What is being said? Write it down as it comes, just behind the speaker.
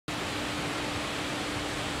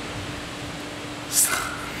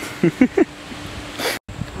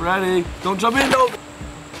Ready? Don't jump in, no.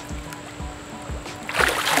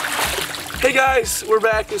 Hey guys, we're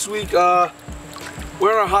back this week. We're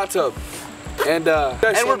in our hot tub, and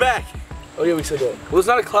we're back. Oh yeah, we said that. Well, there's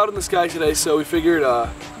not a cloud in the sky today, so we figured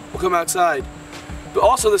we'll come outside. But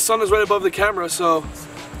also, the sun is right above the camera, so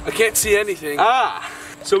I can't see anything.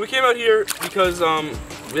 So we came out here because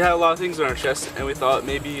we had a lot of things on our chest, and we thought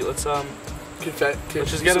maybe let's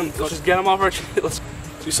just get them off our chest. Let's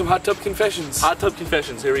do some hot tub confessions. Hot tub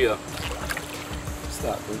confessions. Here we go.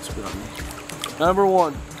 Stop! Don't spit on me. Number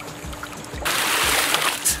one.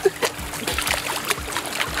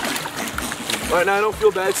 Alright, now I don't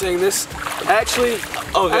feel bad saying this. I actually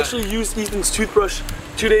used Ethan's toothbrush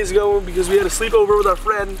 2 days ago because we had a sleepover with our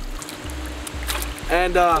friend,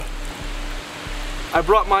 and I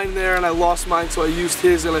brought mine there and I lost mine, so I used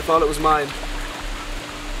his and I thought it was mine.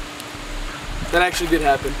 That actually did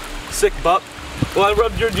happen. Sick butt. Well, I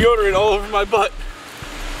rubbed your deodorant all over my butt.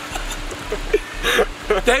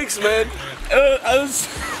 Thanks, man.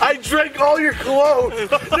 I drank all your cologne.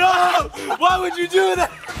 No! Why would you do that?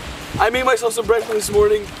 I made myself some breakfast this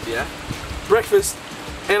morning. Yeah? Breakfast.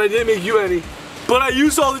 And I didn't make you any. But I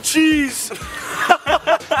used all the cheese.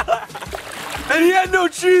 And he had no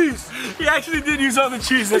cheese. He actually did use all the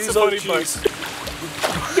cheese. That's the funny part.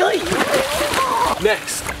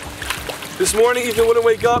 Next. This morning Ethan wouldn't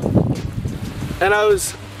wake up, and I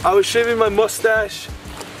was shaving my mustache,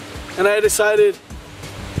 and I decided,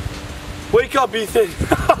 wake up, Ethan.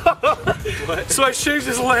 What? So I shaved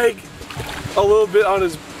his leg a little bit on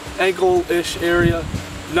his ankle-ish area.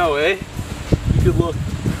 No way. You could look.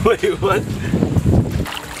 Wait, what?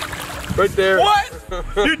 Right there. What?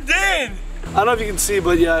 You did! I don't know if you can see,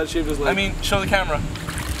 but yeah, I shaved his leg. I mean, show the camera.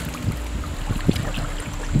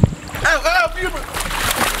 Ow, ow, Buford!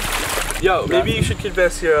 Yo, maybe you should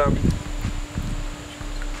confess your,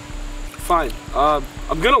 Fine.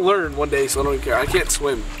 I'm gonna learn one day, so I don't care. I can't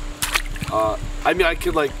swim. I mean, I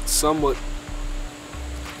could, like, somewhat.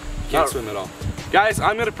 Can't swim at all. Guys,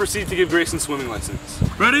 I'm gonna proceed to give Grayson swimming lessons.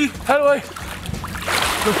 Ready? How do I?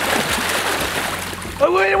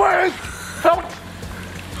 Oh, wait, wait! Help!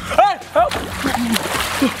 Hey, help!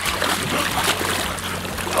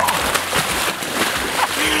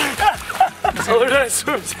 So learned how to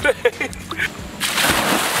swim today.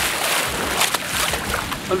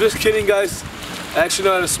 I'm just kidding, guys. I actually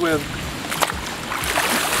know how to swim.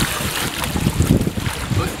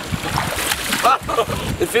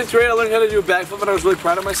 In 5th grade, I learned how to do a backflip, and I was really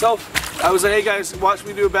proud of myself. I was like, hey guys, watch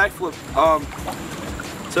me do a backflip.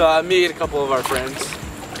 So me and a couple of our friends.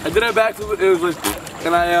 I did a backflip, it was like,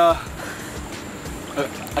 and I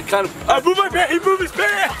moved my pants, he moved his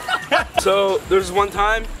pants! So there's one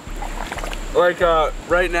time, like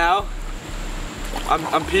right now,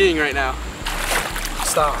 I'm peeing right now.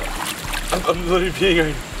 Stop. I'm literally peeing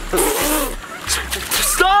right now.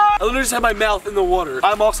 Stop! I literally just had my mouth in the water.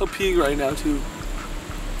 I'm also peeing right now too.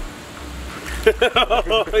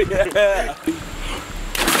 Oh yeah.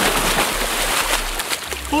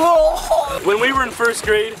 When we were in 1st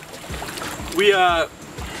grade, we I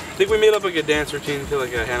think we made up like a dance routine to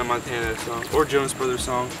like a Hannah Montana song or Jonas Brothers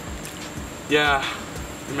song. Yeah,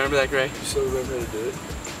 remember that, Gray? You still remember how to do it?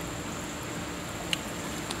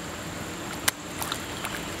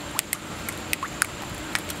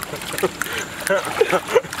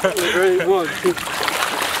 Ready? 1, 2. Ow!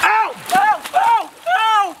 Ow! Ow!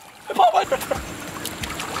 Ow! I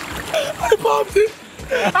popped it!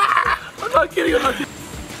 Ah! I'm not kidding, I'm not kidding.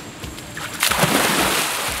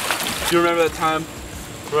 Do you remember that time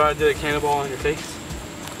where I did a cannonball on your face?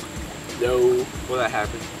 No. Well, that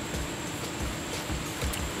happened.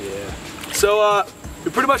 Yeah. So,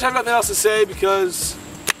 we pretty much have nothing else to say because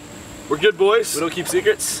we're good boys. We don't keep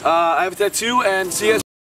secrets. I have a tattoo, and see you guys.